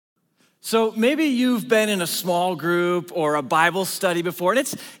So maybe you've been in a small group or a Bible study before, and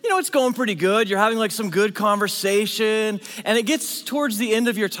it's going pretty good. You're having like some good conversation, and it gets towards the end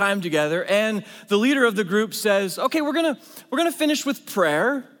of your time together, and the leader of the group says, "Okay, we're gonna finish with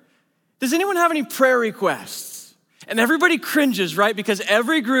prayer. Does anyone have any prayer requests?" And everybody cringes, right? Because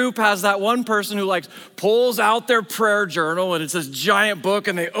every group has that one person who like pulls out their prayer journal, and it's this giant book,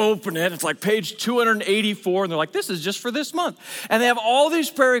 and they open it. It's like page 284, and they're like, "This is just for this month." And they have all these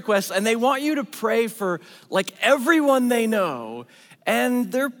prayer requests, and they want you to pray for like everyone they know.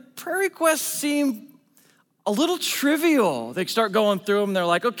 And their prayer requests seem a little trivial. They start going through them. They're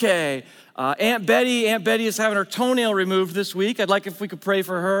like, "Okay, Aunt Betty is having her toenail removed this week. I'd like if we could pray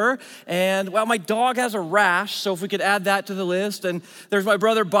for her. And well, my dog has a rash, so if we could add that to the list. And there's my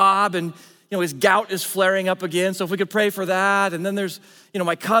brother Bob, and his gout is flaring up again, so if we could pray for that. And then there's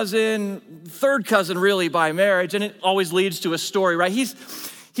my cousin, third cousin really by marriage, and it always leads to a story, right? He's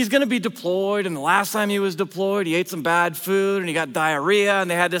gonna be deployed, and the last time he was deployed, he ate some bad food and he got diarrhea,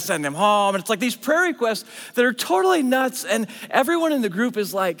 and they had to send him home. And it's like these prayer requests that are totally nuts, and everyone in the group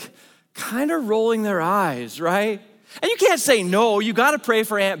is like kind of rolling their eyes, right? And you can't say no, you gotta pray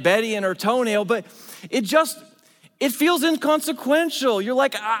for Aunt Betty and her toenail, but it feels inconsequential. You're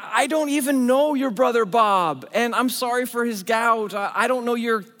like, I don't even know your brother Bob, and I'm sorry for his gout. I don't know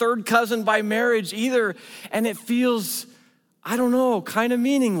your third cousin by marriage either, and it feels, I don't know, kind of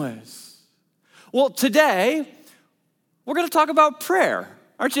meaningless. Well, today, we're gonna talk about prayer.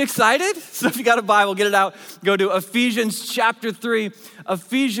 Aren't you excited? So if you got a Bible, get it out. Go to Ephesians chapter 3.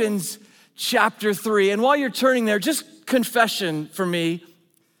 Ephesians chapter 3. And while you're turning there, just confession for me.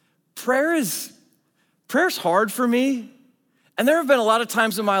 Prayer's hard for me. And there have been a lot of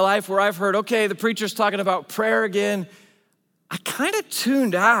times in my life where I've heard, okay, the preacher's talking about prayer again. I kind of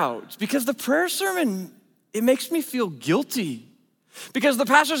tuned out because the prayer sermon, it makes me feel guilty. Because the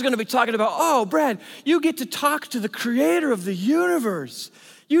pastor's gonna be talking about, "Oh, Brad, you get to talk to the creator of the universe.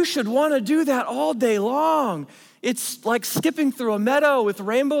 You should wanna do that all day long. It's like skipping through a meadow with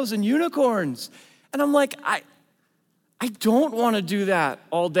rainbows and unicorns." And I'm like, I don't wanna do that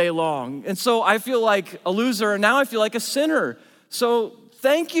all day long. And so I feel like a loser, and now I feel like a sinner. So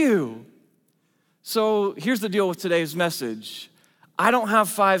thank you. So here's the deal with today's message. I don't have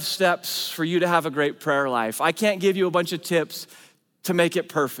 5 steps for you to have a great prayer life. I can't give you a bunch of tips to make it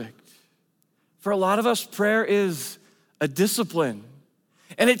perfect. For a lot of us, prayer is a discipline.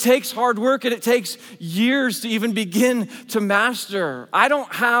 And it takes hard work, and it takes years to even begin to master. I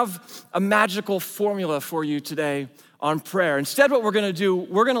don't have a magical formula for you today on prayer. Instead, what we're gonna do,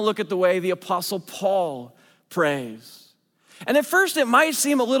 we're gonna look at the way the Apostle Paul prays. And at first, it might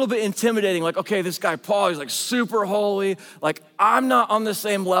seem a little bit intimidating, like, okay, this guy Paul, he's like super holy, like I'm not on the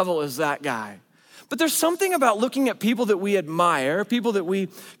same level as that guy. But there's something about looking at people that we admire, people that we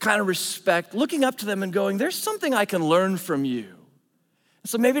kind of respect, looking up to them and going, there's something I can learn from you.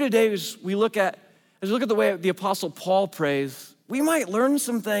 So maybe today as we look at the way the Apostle Paul prays, we might learn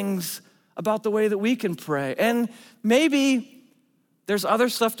some things about the way that we can pray. And maybe there's other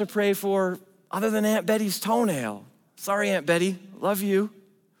stuff to pray for other than Aunt Betty's toenail. Sorry, Aunt Betty, love you.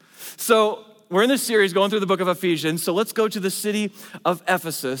 So we're in this series going through the book of Ephesians. So let's go to the city of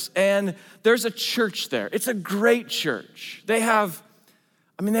Ephesus. And there's a church there. It's a great church. They have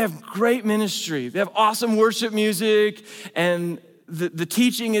great ministry. They have awesome worship music, and the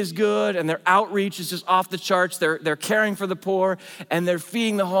teaching is good, and their outreach is just off the charts. They're caring for the poor, and they're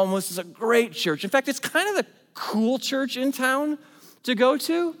feeding the homeless. It's a great church. In fact, it's kind of the cool church in town to go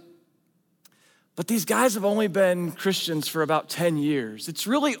to. But these guys have only been Christians for about 10 years. It's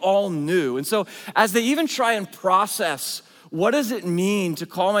really all new. And so as they even try and process, what does it mean to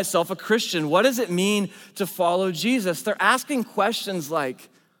call myself a Christian? What does it mean to follow Jesus? They're asking questions like,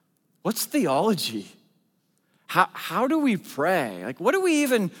 what's theology? How do we pray? Like, what do we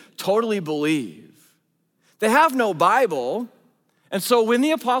even totally believe? They have no Bible. And so when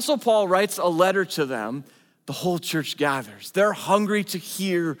the Apostle Paul writes a letter to them, the whole church gathers. They're hungry to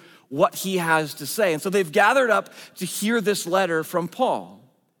hear what he has to say. And so they've gathered up to hear this letter from Paul.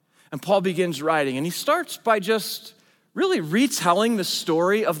 And Paul begins writing, and he starts by just really retelling the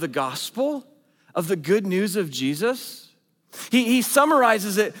story of the gospel, of the good news of Jesus. He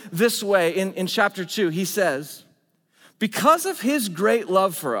summarizes it this way in chapter 2. He says, "Because of his great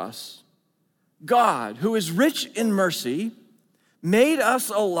love for us, God, who is rich in mercy, made us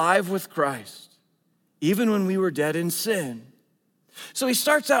alive with Christ, even when we were dead in sin." So he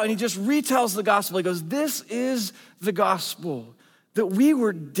starts out and he just retells the gospel. He goes, this is the gospel, that we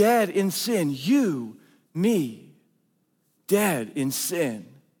were dead in sin. You, me, dead in sin.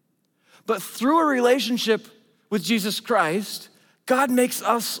 But through a relationship with Jesus Christ, God makes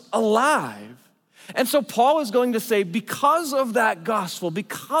us alive. And so Paul is going to say, because of that gospel,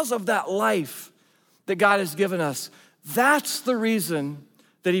 because of that life that God has given us, that's the reason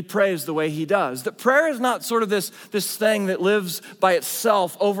that he prays the way he does. That prayer is not sort of this thing that lives by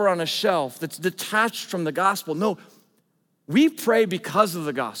itself over on a shelf that's detached from the gospel. No, we pray because of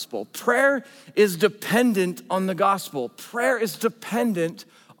the gospel. Prayer is dependent on the gospel. Prayer is dependent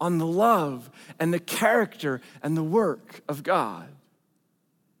on the love and the character and the work of God.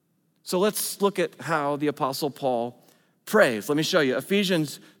 So let's look at how the Apostle Paul prays. Let me show you.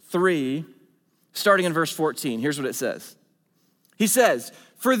 Ephesians 3, starting in verse 14. Here's what it says. He says,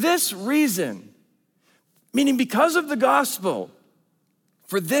 for this reason, meaning because of the gospel,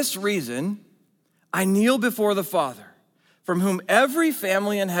 for this reason, I kneel before the Father, from whom every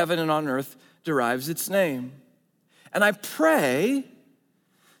family in heaven and on earth derives its name. And I pray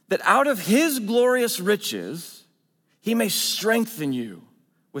that out of his glorious riches, he may strengthen you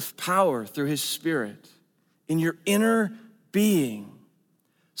with power through his Spirit in your inner being,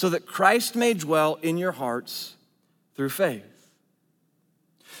 so that Christ may dwell in your hearts through faith.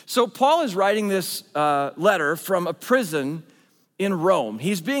 So Paul is writing this letter from a prison in Rome.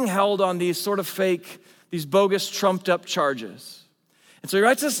 He's being held on these sort of fake, these bogus, trumped up charges. And so he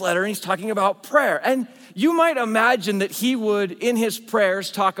writes this letter and he's talking about prayer. And you might imagine that he would, in his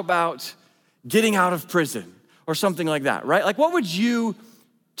prayers, talk about getting out of prison or something like that, right? Like, what would you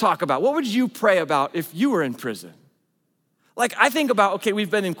talk about? What would you pray about if you were in prison? Like, I think about, okay,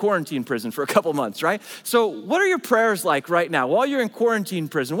 we've been in quarantine prison for a couple months, right? So what are your prayers like right now? While you're in quarantine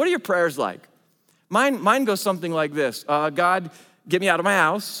prison, what are your prayers like? Mine goes something like this. God, get me out of my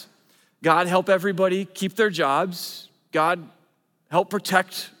house. God, help everybody keep their jobs. God, help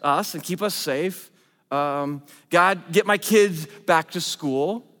protect us and keep us safe. God, get my kids back to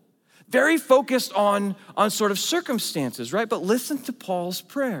school. Very focused on sort of circumstances, right? But listen to Paul's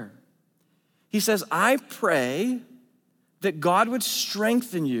prayer. He says, I pray that God would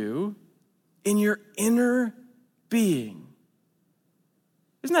strengthen you in your inner being.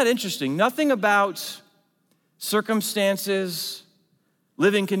 Isn't that interesting? Nothing about circumstances,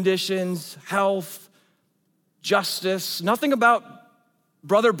 living conditions, health, justice, nothing about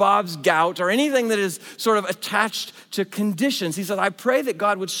Brother Bob's gout or anything that is sort of attached to conditions. He said, I pray that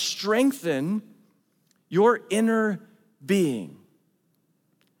God would strengthen your inner being.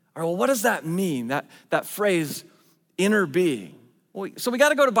 All right, well, what does that mean, that phrase, inner being? Well, so we got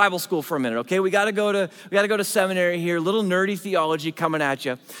to go to Bible school for a minute, okay? We got to go to seminary here, little nerdy theology coming at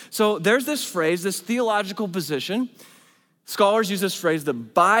you. So there's this phrase, this theological position. Scholars use this phrase, the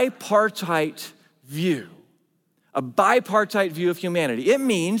bipartite view. A bipartite view of humanity. It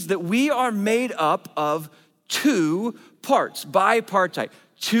means that we are made up of two parts, bipartite,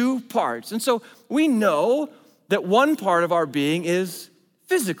 two parts. And so we know that one part of our being is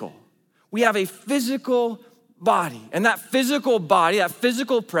physical. We have a physical body, and that physical body, that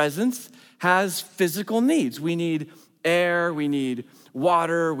physical presence has physical needs. We need air, we need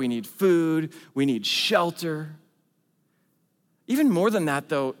water, we need food, we need shelter. Even more than that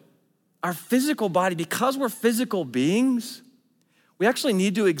though, our physical body, because we're physical beings, we actually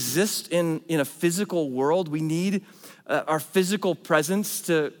need to exist in a physical world. We need our physical presence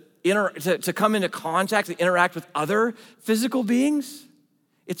to come into contact, to interact with other physical beings.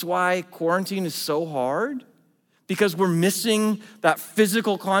 It's why quarantine is so hard, because we're missing that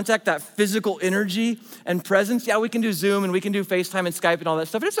physical contact, that physical energy and presence. Yeah, we can do Zoom and we can do FaceTime and Skype and all that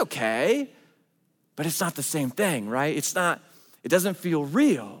stuff, and it's okay, but it's not the same thing, right? It doesn't feel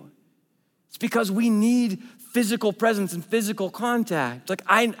real. It's because we need physical presence and physical contact. Like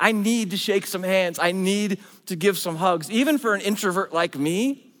I need to shake some hands. I need to give some hugs. Even for an introvert like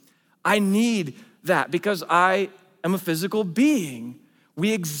me, I need that because I am a physical being.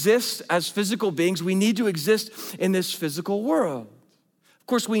 We exist as physical beings. We need to exist in this physical world. Of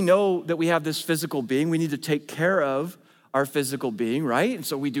course, we know that we have this physical being. We need to take care of our physical being, right? And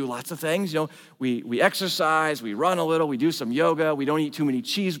so we do lots of things. You know, we exercise, we run a little, we do some yoga, we don't eat too many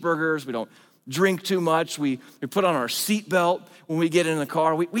cheeseburgers, we don't drink too much, we put on our seatbelt when we get in the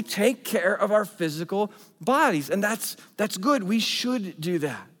car. We take care of our physical bodies, and that's good. We should do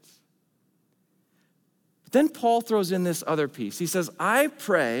that. But then Paul throws in this other piece. He says, I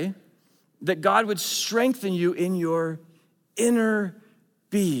pray that God would strengthen you in your inner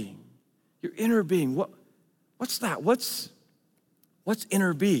being. Your inner being. What's that? What's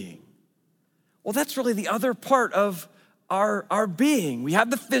inner being? Well, that's really the other part of our being. We have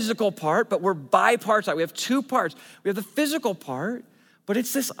the physical part, but we're bipartite. We have two parts. We have the physical part, but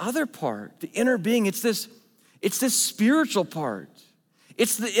it's this other part, the inner being. It's this spiritual part.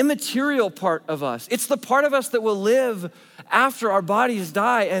 It's the immaterial part of us. It's the part of us that will live after our bodies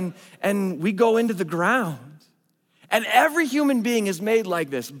die and we go into the ground. And every human being is made like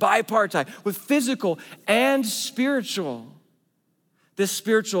this, bipartite, with physical and spiritual. This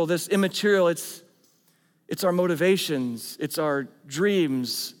spiritual, this immaterial, it's our motivations, it's our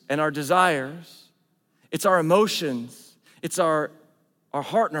dreams and our desires. It's our emotions, it's our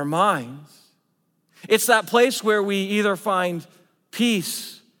heart and our minds. It's that place where we either find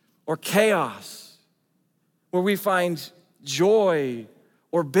peace or chaos, where we find joy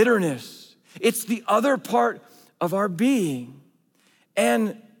or bitterness. It's the other part of our being.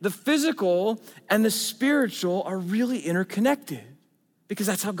 And the physical and the spiritual are really interconnected because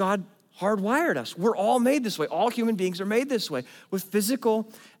that's how God hardwired us. We're all made this way. All human beings are made this way, with physical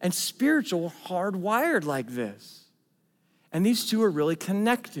and spiritual hardwired like this. And these two are really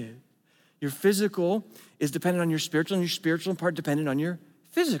connected. Your physical is dependent on your spiritual, and your spiritual in part dependent on your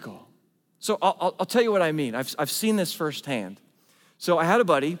physical. So I'll tell you what I mean. I've seen this firsthand. So I had a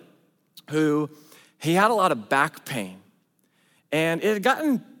buddy who, he had a lot of back pain, and it had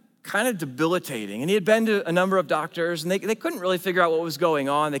gotten kind of debilitating. And he had been to a number of doctors, and they couldn't really figure out what was going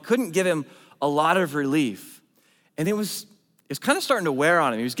on. They couldn't give him a lot of relief. And it was kind of starting to wear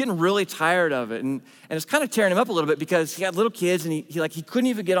on him. He was getting really tired of it, and it's kind of tearing him up a little bit because he had little kids, and he couldn't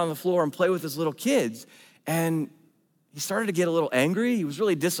even get on the floor and play with his little kids. And he started to get a little angry. He was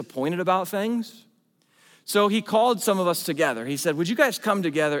really disappointed about things. So he called some of us together. He said, would you guys come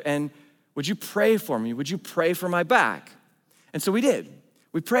together and would you pray for me? Would you pray for my back? And so we did.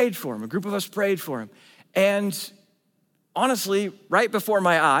 We prayed for him. A group of us prayed for him. And honestly, right before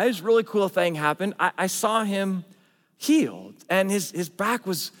my eyes, really cool thing happened. I saw him healed, and his back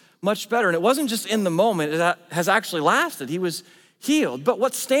was much better. And it wasn't just in the moment, it has actually lasted. He was healed. But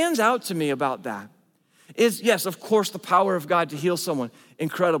what stands out to me about that is, yes, of course, the power of God to heal someone,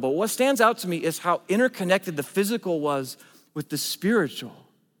 incredible. What stands out to me is how interconnected the physical was with the spiritual.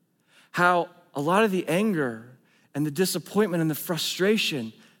 How a lot of the anger and the disappointment and the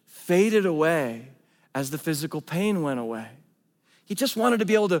frustration faded away as the physical pain went away. He just wanted to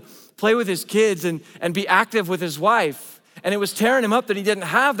be able to play with his kids and be active with his wife. And it was tearing him up that he didn't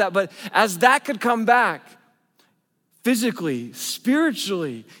have that. But as that could come back, physically,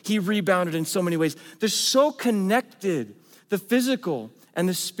 spiritually, he rebounded in so many ways. They're so connected, the physical and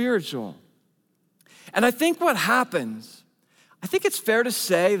the spiritual. And I think what happens, I think it's fair to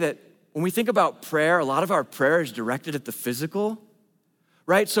say that when we think about prayer, a lot of our prayer is directed at the physical,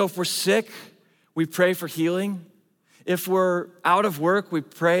 right? So if we're sick, we pray for healing. If we're out of work, we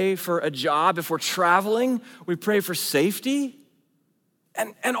pray for a job. If we're traveling, we pray for safety.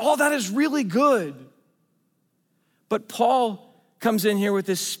 And all that is really good. But Paul comes in here with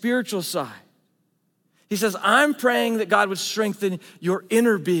this spiritual side. He says, I'm praying that God would strengthen your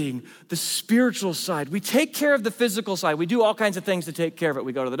inner being, the spiritual side. We take care of the physical side. We do all kinds of things to take care of it.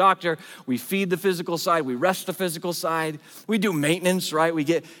 We go to the doctor, we feed the physical side, we rest the physical side. We do maintenance, right? We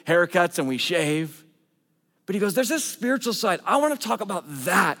get haircuts and we shave. But he goes, there's this spiritual side. I want to talk about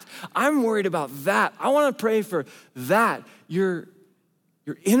that. I'm worried about that. I want to pray for that, your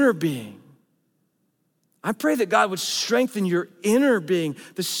inner being. I pray that God would strengthen your inner being,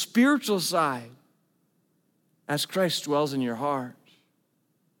 the spiritual side, as Christ dwells in your heart.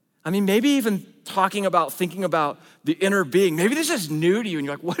 I mean, maybe even thinking about the inner being. Maybe this is new to you, and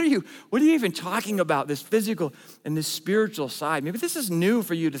you're like, what are you even talking about, this physical and this spiritual side? Maybe this is new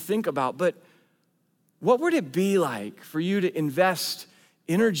for you to think about, but what would it be like for you to invest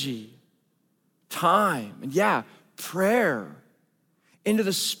energy, time, and prayer into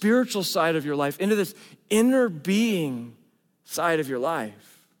the spiritual side of your life, into this inner being side of your life?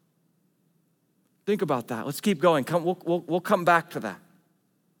 Think about that. Let's keep going. We'll come back to that.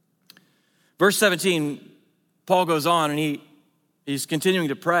 Verse 17, Paul goes on and he's continuing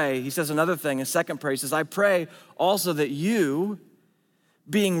to pray. He says another thing, a second prayer. He says, I pray also that you,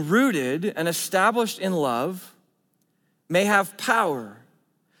 being rooted and established in love, may have power,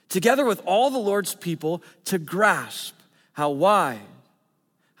 together with all the Lord's people, to grasp how wide,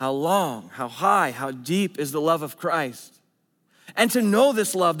 how long, how high, how deep is the love of Christ, and to know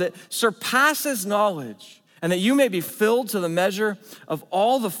this love that surpasses knowledge, and that you may be filled to the measure of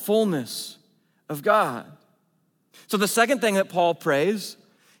all the fullness of God. So the second thing that Paul prays,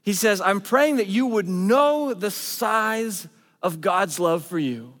 he says, I'm praying that you would know the size of God's love for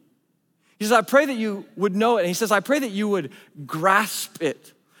you. He says, I pray that you would know it. And he says, I pray that you would grasp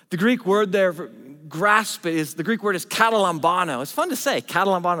it. The Greek word there for grasp it is, the Greek word is katalambano. It's fun to say,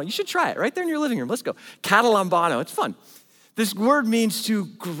 katalambano. You should try it right there in your living room. Let's go. Katalambano, it's fun. This word means to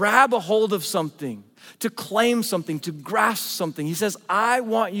grab a hold of something, to claim something, to grasp something. He says, I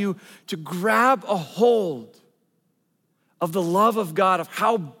want you to grab a hold of the love of God, of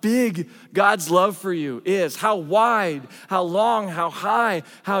how big God's love for you is, how wide, how long, how high,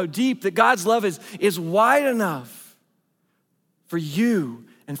 how deep, that God's love is wide enough for you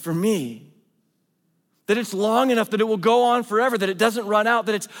and for me. That it's long enough that it will go on forever, that it doesn't run out,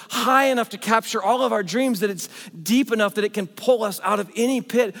 that it's high enough to capture all of our dreams, that it's deep enough that it can pull us out of any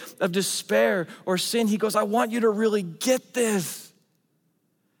pit of despair or sin. He goes, I want you to really get this.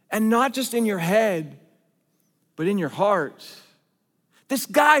 And not just in your head, but in your heart. This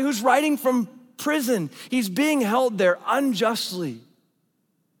guy who's writing from prison, he's being held there unjustly.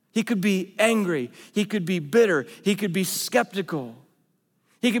 He could be angry, he could be bitter, he could be skeptical.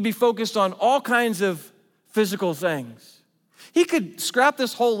 He could be focused on all kinds of physical things. He could scrap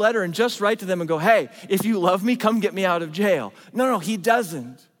this whole letter and just write to them and go, hey, if you love me, come get me out of jail. No, he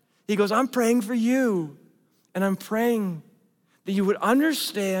doesn't. He goes, I'm praying for you, and I'm praying that you would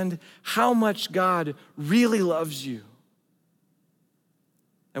understand how much God really loves you.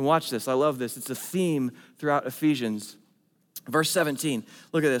 And watch this, I love this. It's a theme throughout Ephesians. Verse 17,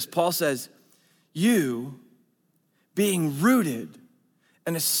 look at this. Paul says, you being rooted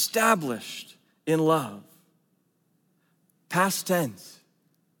and established in love. Past tense.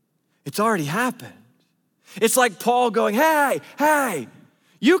 It's already happened. It's like Paul going, hey,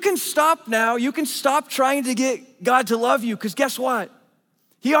 you can stop now. You can stop trying to get God to love you, because guess what?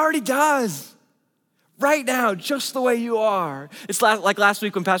 He already does. Right now, just the way you are. It's like last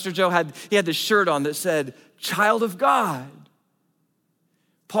week when Pastor Joe had this shirt on that said, child of God.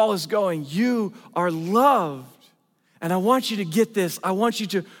 Paul is going, you are loved. And I want you to get this. I want you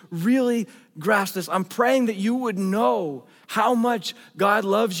to really grasp this. I'm praying that you would know how much God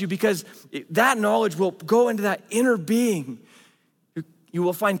loves you, because that knowledge will go into that inner being. You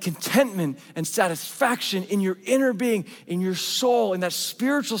will find contentment and satisfaction in your inner being, in your soul, in that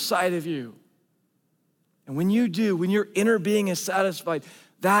spiritual side of you. And when you do, when your inner being is satisfied,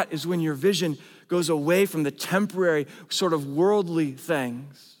 that is when your vision goes away from the temporary sort of worldly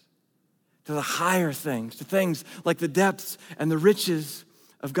things to the higher things, to things like the depths and the riches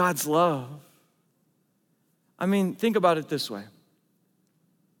of God's love. I mean, think about it this way.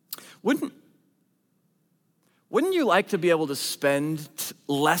 Wouldn't you like to be able to spend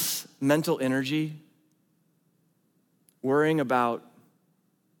less mental energy worrying about,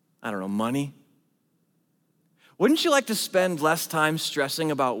 money? Wouldn't you like to spend less time stressing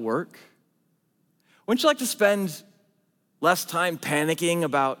about work? Wouldn't you like to spend less time panicking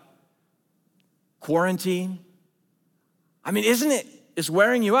about quarantine? I mean, it's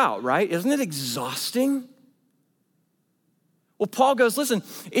wearing you out, right? Isn't it exhausting? Well, Paul goes, listen,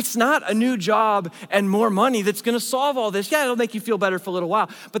 it's not a new job and more money that's gonna solve all this. Yeah, it'll make you feel better for a little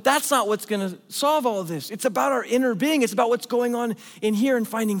while, but that's not what's gonna solve all of this. It's about our inner being. It's about what's going on in here and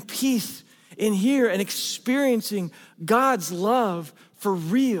finding peace in here and experiencing God's love for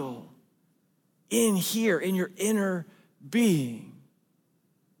real in here, in your inner being.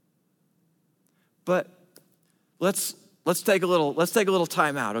 But let's take a little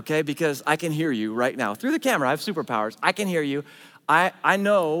time out, okay? Because I can hear you right now. Through the camera, I have superpowers. I can hear you. I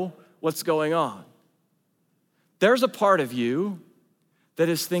know what's going on. There's a part of you that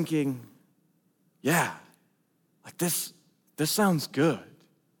is thinking, yeah, like this sounds good.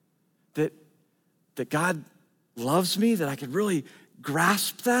 That God loves me, that I could really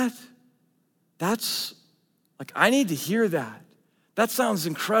grasp that. That's, like, I need to hear that. That sounds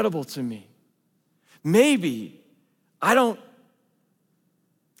incredible to me. Maybe I don't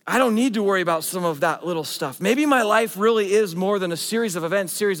need to worry about some of that little stuff. Maybe my life really is more than a series of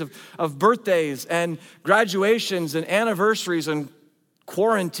events, series of birthdays and graduations and anniversaries and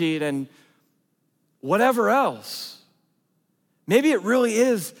quarantine and whatever else. Maybe it really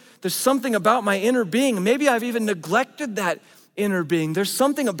is, there's something about my inner being. Maybe I've even neglected that inner being. There's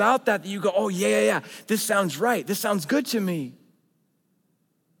something about that you go, oh yeah, this sounds right. This sounds good to me.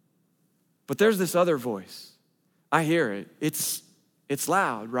 But there's this other voice. I hear it. It's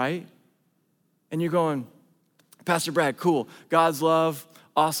loud, right? And you're going, Pastor Brad, cool. God's love,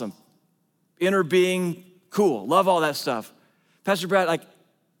 awesome. Inner being, cool. Love all that stuff. Pastor Brad, like,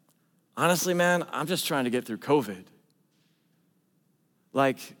 honestly, man, I'm just trying to get through COVID.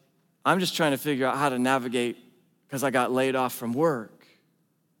 Like, I'm just trying to figure out how to navigate because I got laid off from work.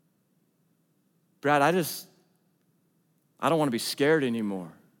 Brad, I don't want to be scared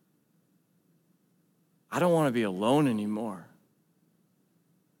anymore. I don't want to be alone anymore.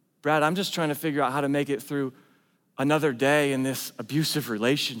 Brad, I'm just trying to figure out how to make it through another day in this abusive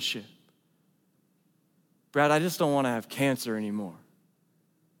relationship. Brad, I just don't want to have cancer anymore.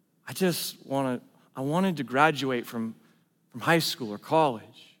 I I wanted to graduate from high school or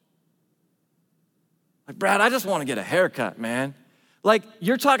college. Like, Brad, I just want to get a haircut, man. Like,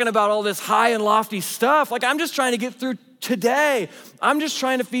 you're talking about all this high and lofty stuff. Like, I'm just trying to get through today. I'm just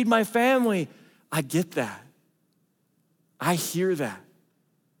trying to feed my family. I get that. I hear that.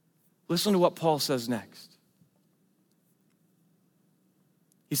 Listen to what Paul says next.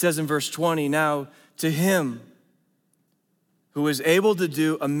 He says in verse 20, now to him who is able to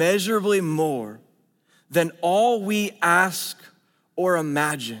do immeasurably more than all we ask or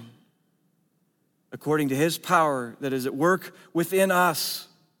imagine, according to his power that is at work within us.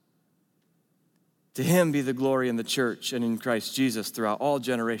 To him be the glory in the church and in Christ Jesus throughout all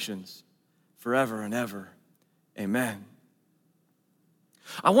generations, forever and ever. Amen.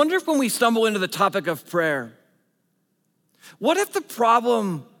 I wonder if when we stumble into the topic of prayer, what if the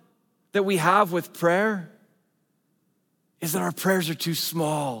problem that we have with prayer is that our prayers are too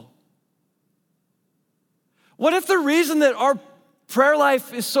small? What if the reason that our prayer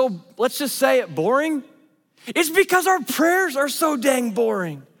life is so, let's just say it, boring, is because our prayers are so dang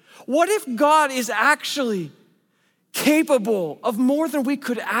boring? What if God is actually capable of more than we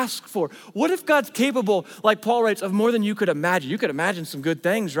could ask for? What if God's capable, like Paul writes, of more than you could imagine? You could imagine some good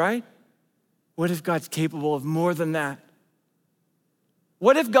things, right? What if God's capable of more than that?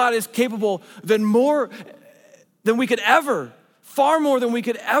 What if God is capable than more than we could ever, far more than we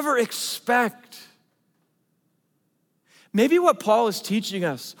could ever expect? Maybe what Paul is teaching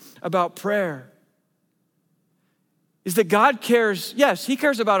us about prayer is that God cares, yes, he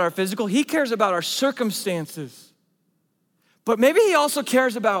cares about our physical, he cares about our circumstances, but maybe he also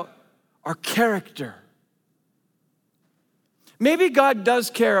cares about our character. Maybe God does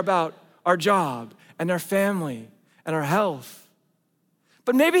care about our job and our family and our health,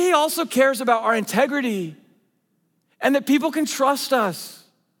 but maybe he also cares about our integrity and that people can trust us,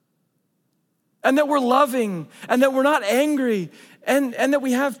 and that we're loving, and that we're not angry, and that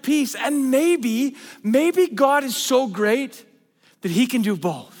we have peace. And maybe God is so great that he can do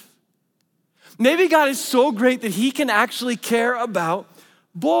both. Maybe God is so great that he can actually care about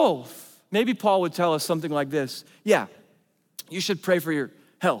both. Maybe Paul would tell us something like this. Yeah, you should pray for your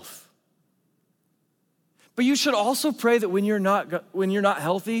health. But you should also pray that when you're not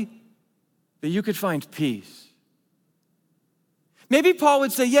healthy, that you could find peace. Maybe Paul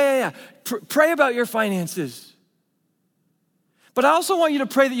would say, yeah. Pray about your finances. But I also want you to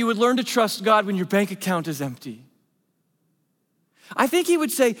pray that you would learn to trust God when your bank account is empty. I think he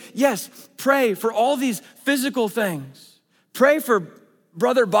would say, yes, pray for all these physical things. Pray for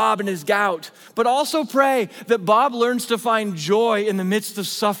brother Bob and his gout, but also pray that Bob learns to find joy in the midst of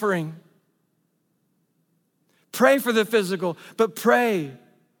suffering. Pray for the physical, but pray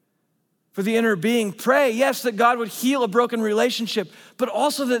for the inner being. Pray, yes, that God would heal a broken relationship, but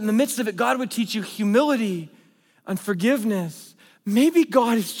also that in the midst of it, God would teach you humility and forgiveness. Maybe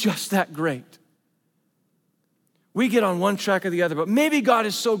God is just that great. We get on one track or the other, but maybe God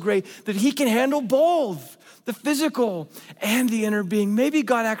is so great that he can handle both, the physical and the inner being. Maybe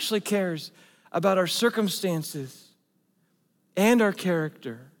God actually cares about our circumstances and our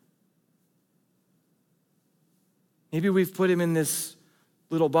character. Maybe we've put him in this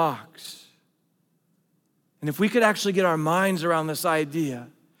little box. And if we could actually get our minds around this idea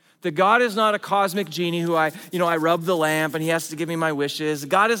that God is not a cosmic genie who I rub the lamp and he has to give me my wishes.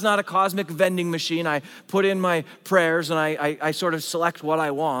 God is not a cosmic vending machine. I put in my prayers and I sort of select what I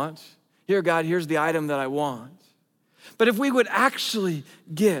want. Here, God, here's the item that I want. But if we would actually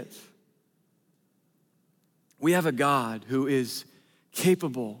get, we have a God who is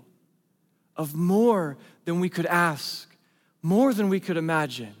capable of more than we could ask, more than we could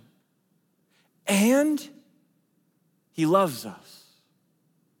imagine. And he loves us.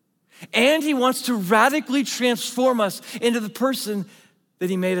 And he wants to radically transform us into the person that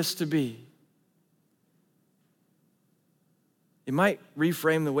he made us to be. It might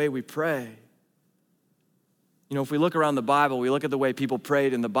reframe the way we pray. You know, if we look around the Bible, we look at the way people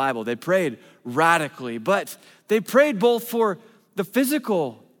prayed in the Bible. They prayed radically, but they prayed both for the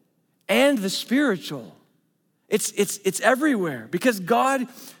physical and the spiritual. It's everywhere because God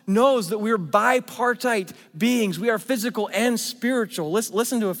knows that we're bipartite beings. We are physical and spiritual.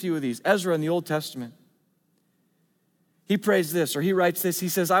 Listen to a few of these. Ezra in the Old Testament. He prays this, or he writes this. He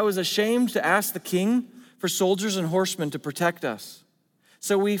says, I was ashamed to ask the king for soldiers and horsemen to protect us.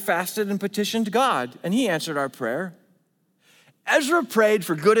 So we fasted and petitioned God, and he answered our prayer. Ezra prayed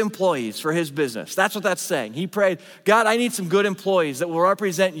for good employees for his business. That's what that's saying. He prayed, God, I need some good employees that will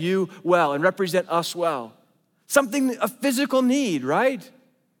represent you well and represent us well. Something, a physical need, right?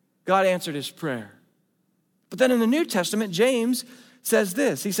 God answered his prayer. But then in the New Testament, James says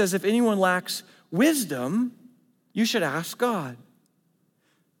this. He says, if anyone lacks wisdom, you should ask God.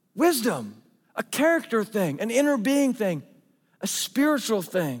 Wisdom, a character thing, an inner being thing, a spiritual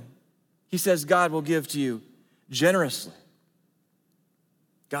thing. He says God will give to you generously.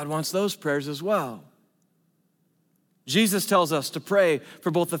 God wants those prayers as well. Jesus tells us to pray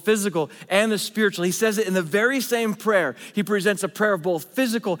for both the physical and the spiritual. He says it in the very same prayer. He presents a prayer of both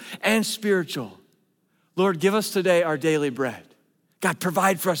physical and spiritual. Lord, give us today our daily bread. God,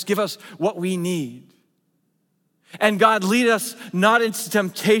 provide for us. Give us what we need. And God, lead us not into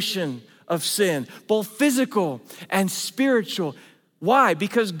temptation of sin, both physical and spiritual. Why?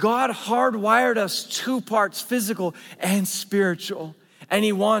 Because God hardwired us 2 parts, physical and spiritual. And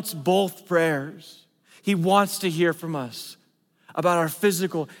he wants both prayers. He wants to hear from us about our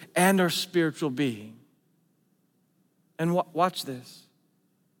physical and our spiritual being. And watch this.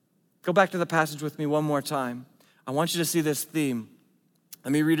 Go back to the passage with me one more time. I want you to see this theme.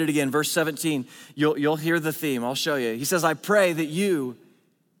 Let me read it again. Verse 17, you'll hear the theme. I'll show you. He says, I pray that you,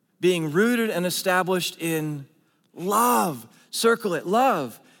 being rooted and established in love, circle it,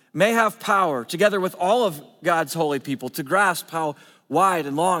 love, may have power, together with all of God's holy people, to grasp how wide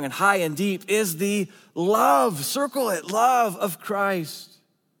and long and high and deep is the love, circle it, love of Christ.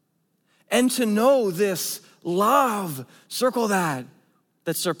 And to know this love, circle that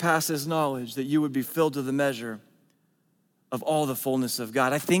surpasses knowledge, that you would be filled to the measure of all the fullness of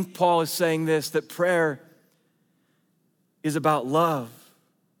God. I think Paul is saying this, that prayer is about love.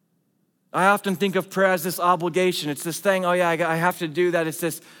 I often think of prayer as this obligation. It's this thing, oh yeah, I have to do that. It's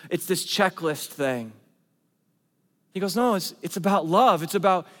this checklist thing. He goes, no, it's about love. It's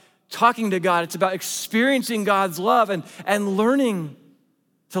about talking to God. It's about experiencing God's love and learning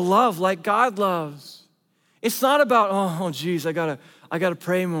to love like God loves. It's not about, oh geez, I gotta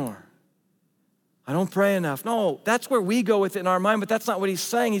pray more. I don't pray enough. No, that's where we go with it in our mind, but that's not what he's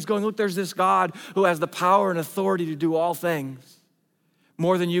saying. He's going, look, there's this God who has the power and authority to do all things,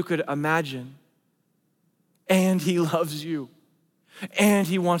 more than you could imagine. And he loves you. And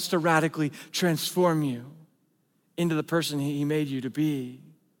he wants to radically transform you into the person he made you to be.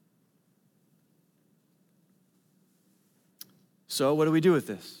 So what do we do with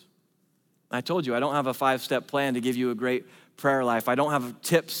this? I told you, I don't have a 5-step plan to give you a great prayer life. I don't have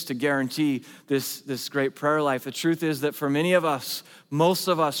tips to guarantee this great prayer life. The truth is that for many of us, most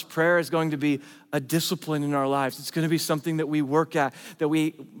of us, prayer is going to be a discipline in our lives. It's going to be something that we work at, that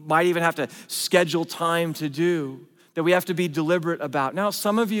we might even have to schedule time to do, that we have to be deliberate about. Now,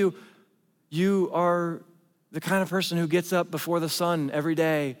 some of you are the kind of person who gets up before the sun every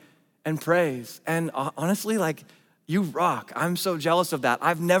day and prays. And honestly, you rock. I'm so jealous of that.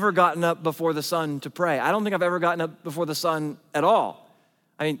 I've never gotten up before the sun to pray. I don't think I've ever gotten up before the sun at all.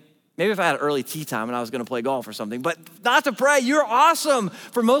 I mean, maybe if I had early tea time and I was gonna play golf or something, but not to pray. You're awesome.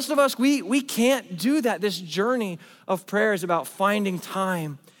 For most of us, we can't do that. This journey of prayer is about finding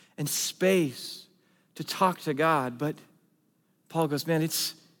time and space to talk to God. But Paul goes, man,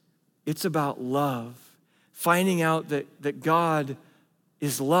 it's about love. Finding out that God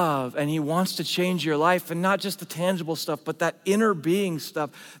is love and he wants to change your life, and not just the tangible stuff, but that inner being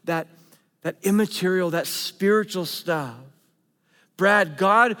stuff, that immaterial, that spiritual stuff. Brad,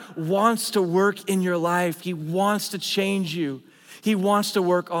 God wants to work in your life. He wants to change you. He wants to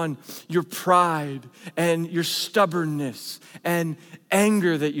work on your pride and your stubbornness and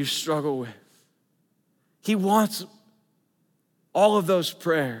anger that you struggle with. He wants all of those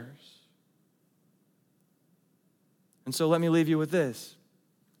prayers. And so let me leave you with this,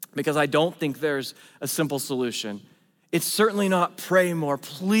 because I don't think there's a simple solution. It's certainly not pray more.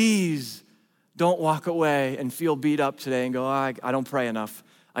 Please don't walk away and feel beat up today and go, I don't pray enough.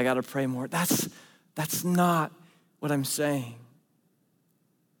 I gotta pray more. That's not what I'm saying.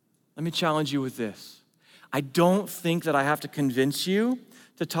 Let me challenge you with this. I don't think that I have to convince you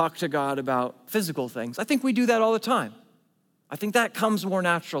to talk to God about physical things. I think we do that all the time. I think that comes more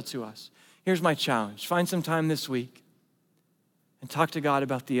natural to us. Here's my challenge. Find some time this week and talk to God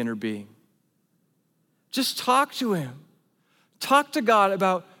about the inner being. Just talk to him. Talk to God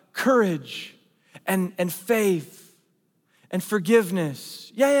about courage and faith and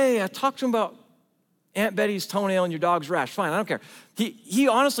forgiveness. Yeah. Talk to him about Aunt Betty's toenail and your dog's rash. Fine, I don't care. He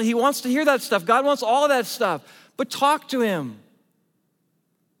honestly, he wants to hear that stuff. God wants all of that stuff. But talk to him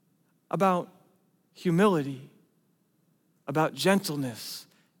about humility, about gentleness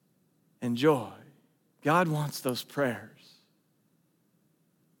and joy. God wants those prayers.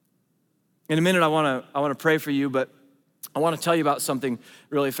 In a minute, I want to pray for you, but I want to tell you about something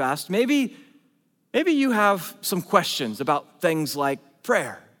really fast. Maybe you have some questions about things like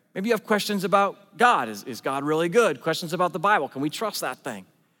prayer. Maybe you have questions about God. Is God really good? Questions about the Bible. Can we trust that thing?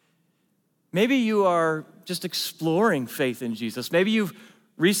 Maybe you are just exploring faith in Jesus. Maybe you've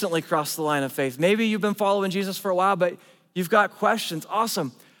recently crossed the line of faith. Maybe you've been following Jesus for a while, but you've got questions.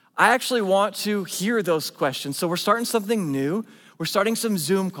 Awesome. I actually want to hear those questions. So we're starting something new. We're starting some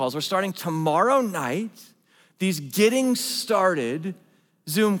Zoom calls. We're starting tomorrow night, these getting started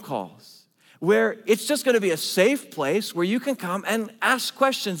Zoom calls, where it's just gonna be a safe place where you can come and ask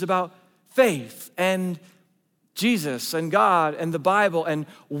questions about faith and Jesus and God and the Bible and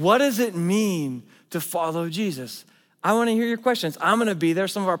what does it mean to follow Jesus? I wanna hear your questions. I'm gonna be there.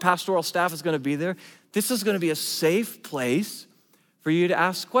 Some of our pastoral staff is gonna be there. This is gonna be a safe place for you to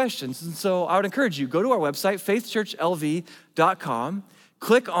ask questions. And so I would encourage you, go to our website, faithchurchlv.com,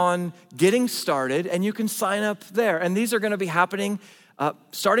 click on Getting Started, and you can sign up there. And these are gonna be happening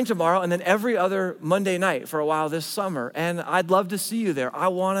starting tomorrow and then every other Monday night for a while this summer. And I'd love to see you there. I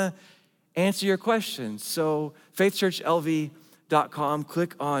wanna answer your questions. So faithchurchlv.com,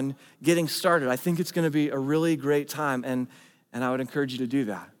 click on Getting Started. I think it's gonna be a really great time, and I would encourage you to do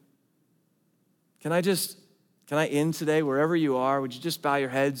that. Can I end today, wherever you are, would you just bow your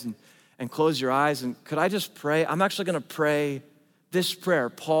heads and close your eyes? And could I just pray? I'm actually gonna pray this prayer,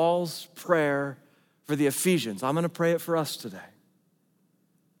 Paul's prayer for the Ephesians. I'm gonna pray it for us today.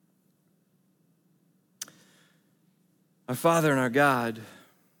 Our Father and our God,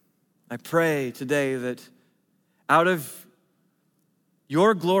 I pray today that out of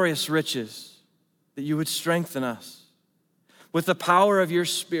your glorious riches, that you would strengthen us with the power of your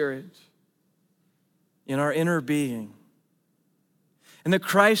Spirit in our inner being, and that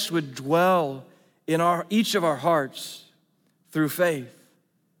Christ would dwell in each of our hearts through faith.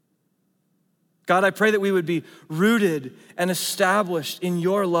 God, I pray that we would be rooted and established in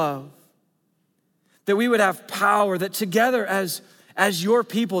your love, that we would have power, that together as your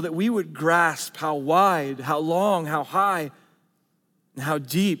people, that we would grasp how wide, how long, how high, and how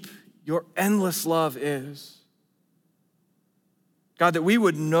deep your endless love is. God, that we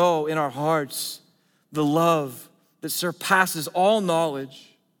would know in our hearts the love that surpasses all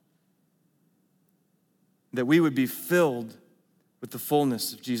knowledge, that we would be filled with the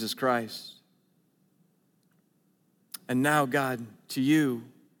fullness of Jesus Christ. And now, God, to you,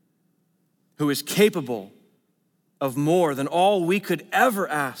 who is capable of more than all we could ever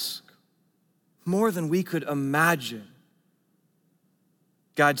ask, more than we could imagine.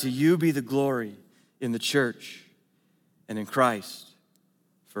 God, to you be the glory in the church and in Christ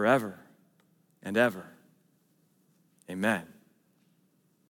forever and ever. Amen.